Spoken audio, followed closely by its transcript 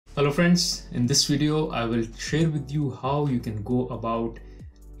Hello friends, in this video I will share with you how you can go about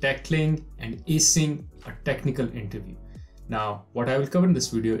tackling and acing a technical interview. Now what I will cover in this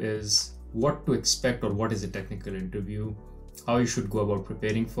video is what to expect or what is a technical interview, how you should go about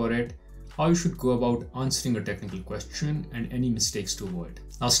preparing for it, how you should go about answering a technical question and any mistakes to avoid.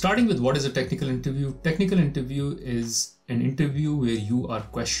 Now starting with what is a technical interview. Technical interview is an interview where you are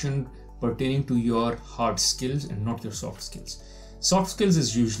questioned pertaining to your hard skills and not your soft skills. Soft skills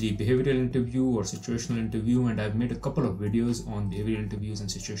is usually behavioral interview or situational interview, and I've made a couple of videos on behavioral interviews and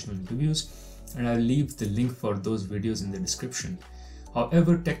situational interviews, and I'll leave the link for those videos in the description.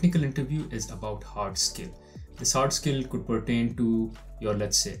 However, technical interview is about hard skill. This hard skill could pertain to your,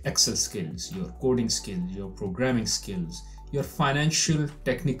 let's say, Excel skills, your coding skills, your programming skills, your financial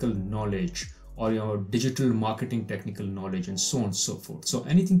technical knowledge, or your digital marketing technical knowledge, and so on and so forth. So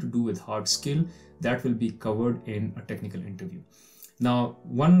anything to do with hard skill that will be covered in a technical interview. Now,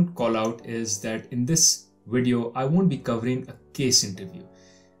 one call out is that in this video, I won't be covering a case interview.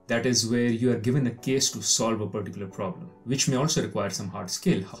 That is where you are given a case to solve a particular problem, which may also require some hard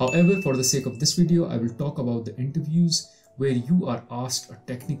skill. However, for the sake of this video, I will talk about the interviews where you are asked a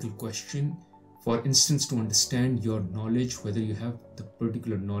technical question, for instance, to understand your knowledge, whether you have the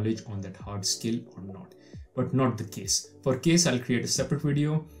particular knowledge on that hard skill or not, but not the case. For case, I'll create a separate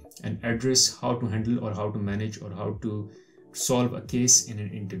video and address how to handle or how to manage or how to solve a case in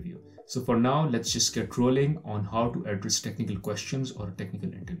an interview. So for now, let's just get rolling on how to address technical questions or a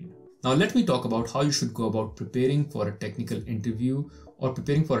technical interview. Now let me talk about how you should go about preparing for a technical interview or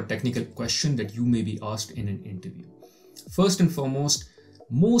preparing for a technical question that you may be asked in an interview. First and foremost,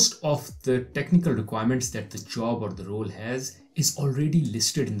 most of the technical requirements that the job or the role has is already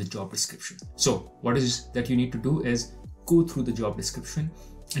listed in the job description. So what is that you need to do is go through the job description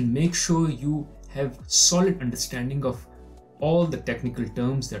and make sure you have solid understanding of all the technical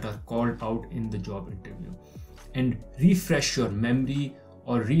terms that are called out in the job interview, and refresh your memory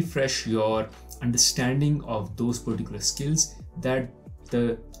or refresh your understanding of those particular skills that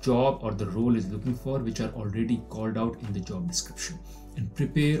the job or the role is looking for, which are already called out in the job description, and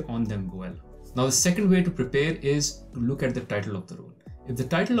prepare on them well. Now the second way to prepare is to look at the title of the role. If the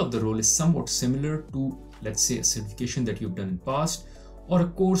title of the role is somewhat similar to, let's say, a certification that you've done in past or a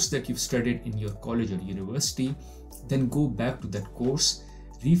course that you've studied in your college or university, then go back to that course,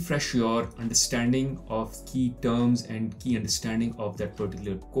 refresh your understanding of key terms and key understanding of that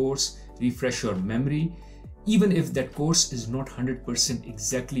particular course, refresh your memory, even if that course is not 100%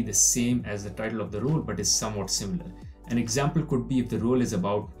 exactly the same as the title of the role, but is somewhat similar. An example could be if the role is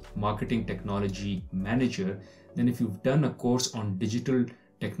about marketing technology manager, then if you've done a course on digital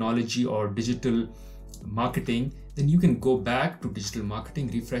technology or digital marketing, then you can go back to digital marketing,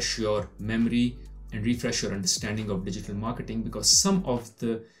 refresh your memory and refresh your understanding of digital marketing, because some of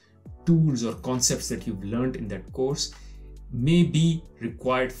the tools or concepts that you've learned in that course may be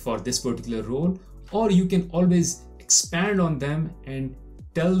required for this particular role, or you can always expand on them and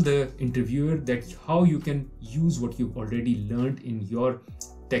tell the interviewer that how you can use what you've already learned in your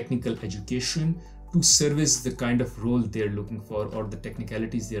technical education to service the kind of role they're looking for or the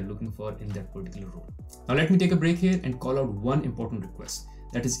technicalities they're looking for in that particular role. Now let me take a break here and call out one important request.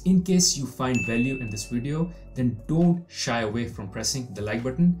 That is, in case you find value in this video, then don't shy away from pressing the like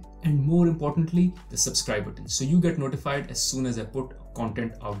button and, more importantly, the subscribe button, so you get notified as soon as I put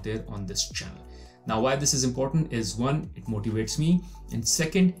content out there on this channel. Now, why this is important is, one, it motivates me, and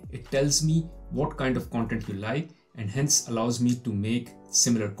second, it tells me what kind of content you like and hence allows me to make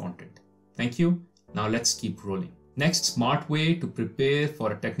similar content. Thank you. Now let's keep rolling. Next smart way to prepare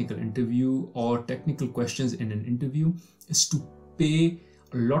for a technical interview or technical questions in an interview is to pay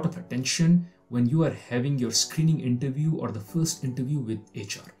a lot of attention when you are having your screening interview or the first interview with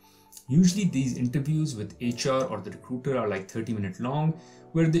HR. Usually these interviews with HR or the recruiter are like 30-minute long,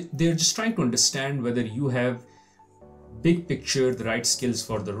 where they're just trying to understand whether you have big picture, the right skills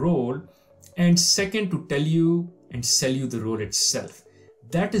for the role, and second, to tell you and sell you the role itself.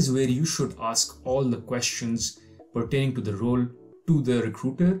 That is where you should ask all the questions pertaining to the role to the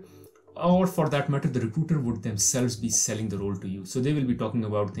recruiter, or for that matter, the recruiter would themselves be selling the role to you. So they will be talking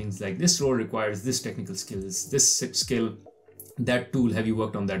about things like, this role requires this technical skills, this skill, that tool, have you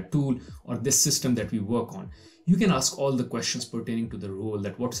worked on that tool, or this system that we work on. You can ask all the questions pertaining to the role,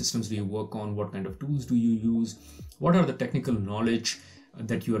 that what systems do you work on, what kind of tools do you use, what are the technical knowledge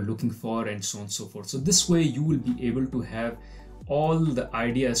that you are looking for, and so on and so forth. So this way you will be able to have all the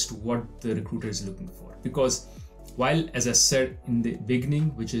ideas to what the recruiter is looking for, because while, as I said in the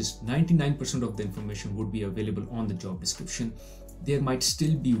beginning, which is 99% of the information would be available on the job description, there might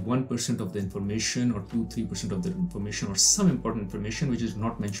still be 1% of the information or 2-3% of the information or some important information which is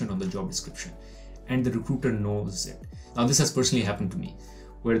not mentioned on the job description, and the recruiter knows it. Now this has personally happened to me,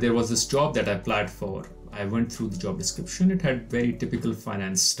 where there was this job that I applied for. I went through the job description. It had very typical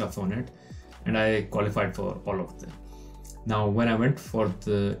finance stuff on it, and I qualified for all of them. Now when I went for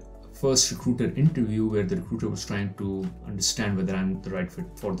the first recruiter interview, where the recruiter was trying to understand whether I'm the right fit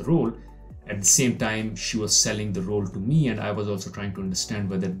for the role, at the same time she was selling the role to me, and I was also trying to understand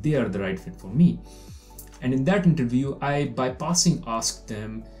whether they are the right fit for me. And in that interview, I bypassing asked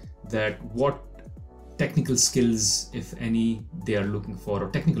them that what technical skills, if any, they are looking for, or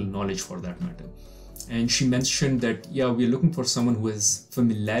technical knowledge for that matter. And she mentioned that, yeah, we're looking for someone who has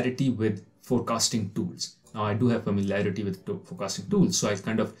familiarity with forecasting tools. Now I do have familiarity with forecasting tools, so I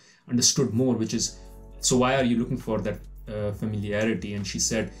kind of understood more, which is, so why are you looking for that familiarity? And she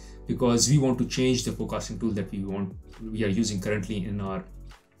said, because we want to change the forecasting tool that we are using currently in our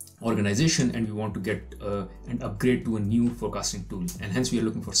organization, and we want to get an upgrade to a new forecasting tool, and hence we are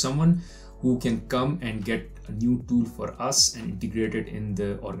looking for someone who can come and get a new tool for us and integrate it in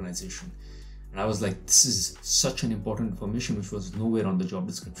the organization. And I was like, this is such an important information which was nowhere on the job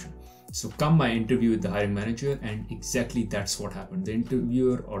description. So come my interview with the hiring manager, and exactly that's what happened. The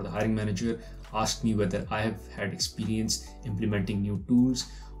interviewer or the hiring manager asked me whether I have had experience implementing new tools,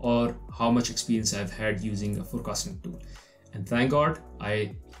 or how much experience I've had using a forecasting tool. And thank God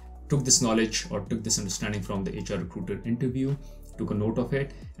I took this knowledge, or took this understanding from the HR recruiter interview, took a note of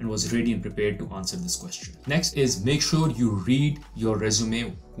it, and was ready and prepared to answer this question. Next is, make sure you read your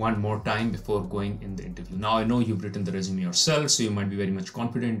resume one more time before going in the interview. Now I know you've written the resume yourself, so you might be very much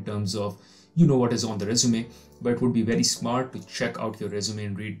confident in terms of you know what is on the resume, but it would be very smart to check out your resume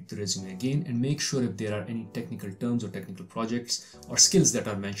and read the resume again, and make sure if there are any technical terms or technical projects or skills that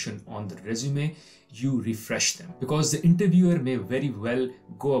are mentioned on the resume, you refresh them, because the interviewer may very well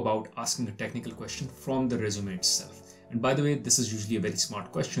go about asking a technical question from the resume itself. And by the way, this is usually a very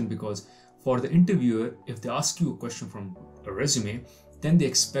smart question, because for the interviewer, if they ask you a question from a resume, then they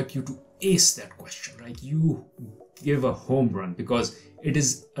expect you to ace that question, right? You give a home run, because it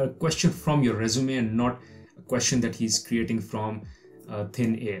is a question from your resume and not a question that he's creating from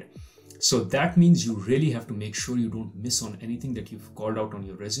thin air. So that means you really have to make sure you don't miss on anything that you've called out on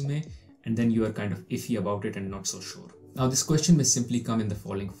your resume, and then you are kind of iffy about it and not so sure. Now this question may simply come in the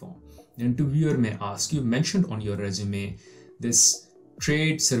following form. The interviewer may ask, you mentioned on your resume this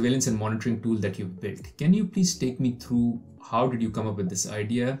trade surveillance and monitoring tool that you've built. Can you please take me through, how did you come up with this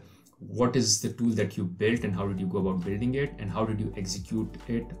idea? What is the tool that you built, and how did you go about building it, and how did you execute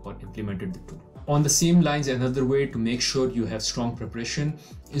it or implemented the tool? On the same lines, another way to make sure you have strong preparation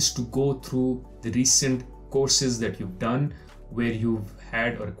is to go through the recent courses that you've done, where you've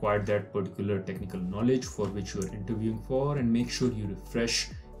had or acquired that particular technical knowledge for which you're interviewing for, and make sure you refresh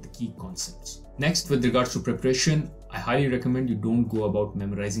the key concepts. Next, with regards to preparation, I highly recommend you don't go about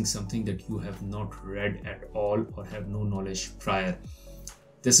memorizing something that you have not read at all or have no knowledge prior.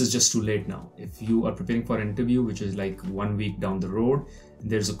 This is just too late now. If you are preparing for an interview which is like 1 week down the road,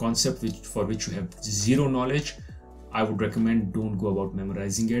 there's a concept for which you have zero knowledge, I would recommend don't go about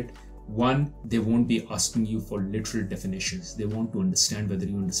memorizing it. One, they won't be asking you for literal definitions. They want to understand whether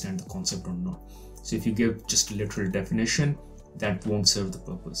you understand the concept or not. So if you give just a literal definition, that won't serve the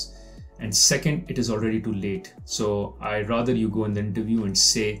purpose. And second, it is already too late. So I'd rather you go in the interview and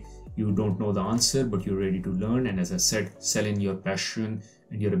say you don't know the answer, but you're ready to learn. And as I said, sell in your passion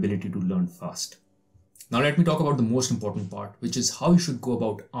and your ability to learn fast. Now let me talk about the most important part, which is how you should go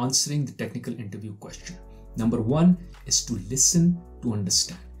about answering the technical interview question. Number one is to listen to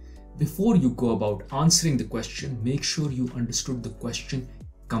understand. Before you go about answering the question, make sure you understood the question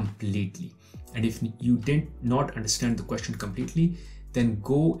completely. And if you did not understand the question completely, then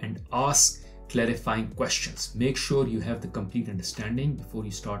go and ask clarifying questions. Make sure you have the complete understanding before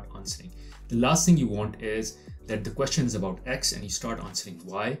you start answering. The last thing you want is that the question is about X and you start answering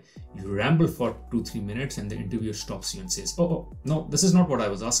Y. You ramble for 2-3 minutes and the interviewer stops you and says, oh, no, this is not what I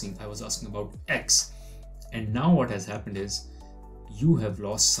was asking. I was asking about X. And now what has happened is you have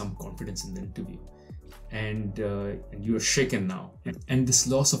lost some confidence in the interview. And you are shaken now. And this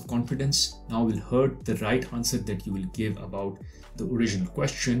loss of confidence now will hurt the right answer that you will give about the original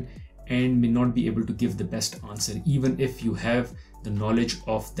question, and may not be able to give the best answer even if you have the knowledge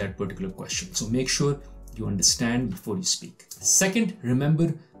of that particular question. So make sure you understand before you speak. Second,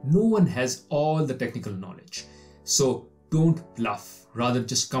 remember, no one has all the technical knowledge. So don't bluff. Rather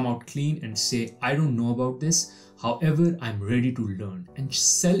just come out clean and say, I don't know about this. However, I'm ready to learn, and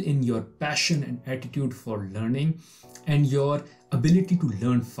sell in your passion and attitude for learning and your ability to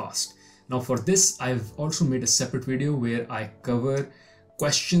learn fast. Now for this, I've also made a separate video where I cover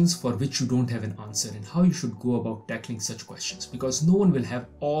questions for which you don't have an answer and how you should go about tackling such questions, because no one will have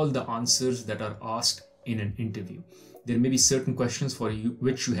all the answers that are asked in an interview. There may be certain questions for you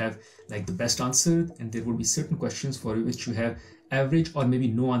which you have like the best answer, and there will be certain questions for which you have average or maybe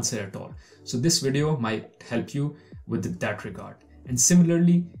no answer at all. So this video might help you with that regard. And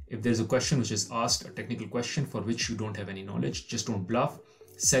similarly, if there's a question which is asked, a technical question for which you don't have any knowledge, just don't bluff.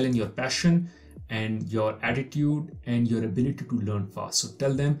 Sell in your passion and your attitude and your ability to learn fast. So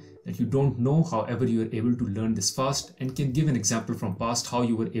tell them that you don't know, however you are able to learn this fast, and can give an example from past how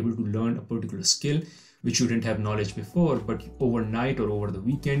you were able to learn a particular skill which you didn't have knowledge before, but overnight or over the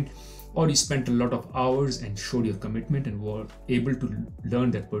weekend, or you spent a lot of hours and showed your commitment and were able to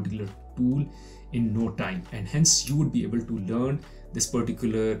learn that particular tool in no time, and hence you would be able to learn this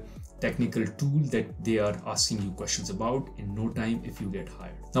particular technical tool that they are asking you questions about in no time if you get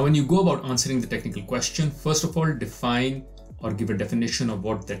hired. Now, when you go about answering the technical question, first of all, define or give a definition of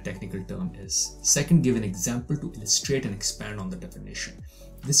what that technical term is. Second, give an example to illustrate and expand on the definition.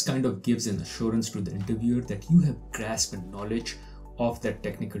 This kind of gives an assurance to the interviewer that you have grasped and knowledge of that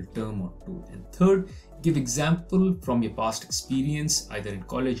technical term or tool. And third, give example from your past experience, either in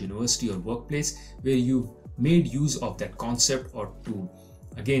college, university, or workplace, where you've made use of that concept or tool.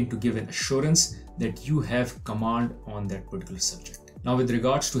 Again, to give an assurance that you have command on that particular subject. Now, with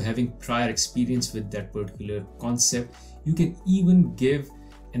regards to having prior experience with that particular concept, you can even give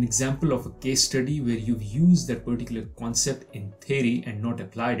an example of a case study where you've used that particular concept in theory and not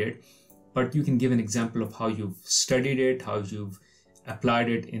applied it, but you can give an example of how you've studied it, how you've applied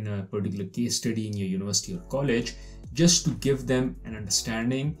it in a particular case study in your university or college, just to give them an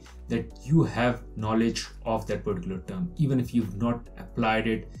understanding that you have knowledge of that particular term, even if you've not applied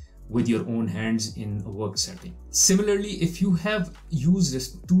it with your own hands in a work setting. Similarly, if you have used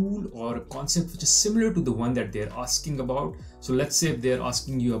this tool or a concept which is similar to the one that they're asking about, so let's say if they're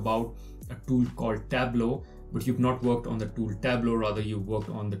asking you about a tool called Tableau, but you've not worked on the tool Tableau, rather you've worked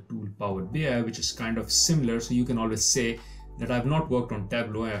on the tool Power BI, which is kind of similar. So you can always say that I've not worked on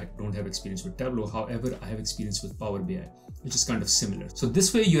Tableau, I don't have experience with Tableau, however, I have experience with Power BI, which is kind of similar. So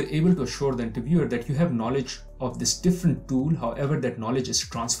this way you're able to assure the interviewer that you have knowledge of this different tool, however, that knowledge is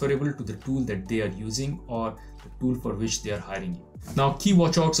transferable to the tool that they are using or the tool for which they are hiring you. Now, key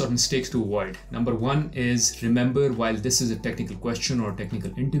watchouts or mistakes to avoid. Number one is, remember, while this is a technical question or a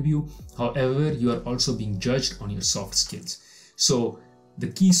technical interview, however, you are also being judged on your soft skills. So the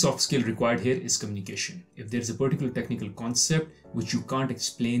key soft skill required here is communication. If there is a particular technical concept which you can't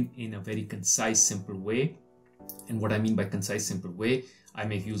explain in a very concise, simple way, and what I mean by concise, simple way, I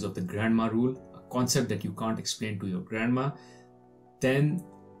make use of the grandma rule, a concept that you can't explain to your grandma, then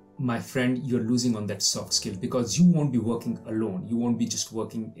my friend, you're losing on that soft skill, because you won't be working alone. You won't be just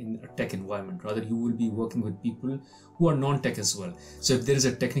working in a tech environment. Rather, you will be working with people who are non-tech as well. So if there is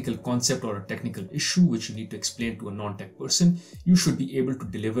a technical concept or a technical issue which you need to explain to a non-tech person, you should be able to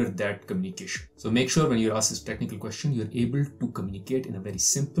deliver that communication. So make sure when you're asked this technical question, you're able to communicate in a very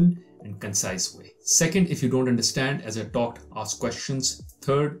simple and concise way. Second, if you don't understand, as I talked, ask questions.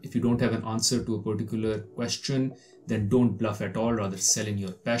 Third, if you don't have an answer to a particular question, then don't bluff at all, rather sell in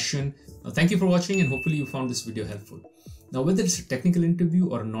your passion. Now, thank you for watching, and hopefully you found this video helpful. Now, whether it's a technical interview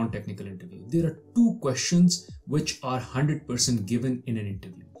or a non-technical interview, there are two questions which are 100% given in an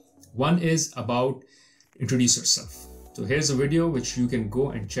interview. One is about introduce yourself. So here's a video which you can go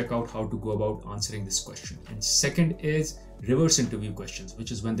and check out how to go about answering this question. And second is reverse interview questions,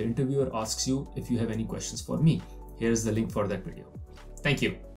 which is when the interviewer asks you if you have any questions for me. Here's the link for that video. Thank you.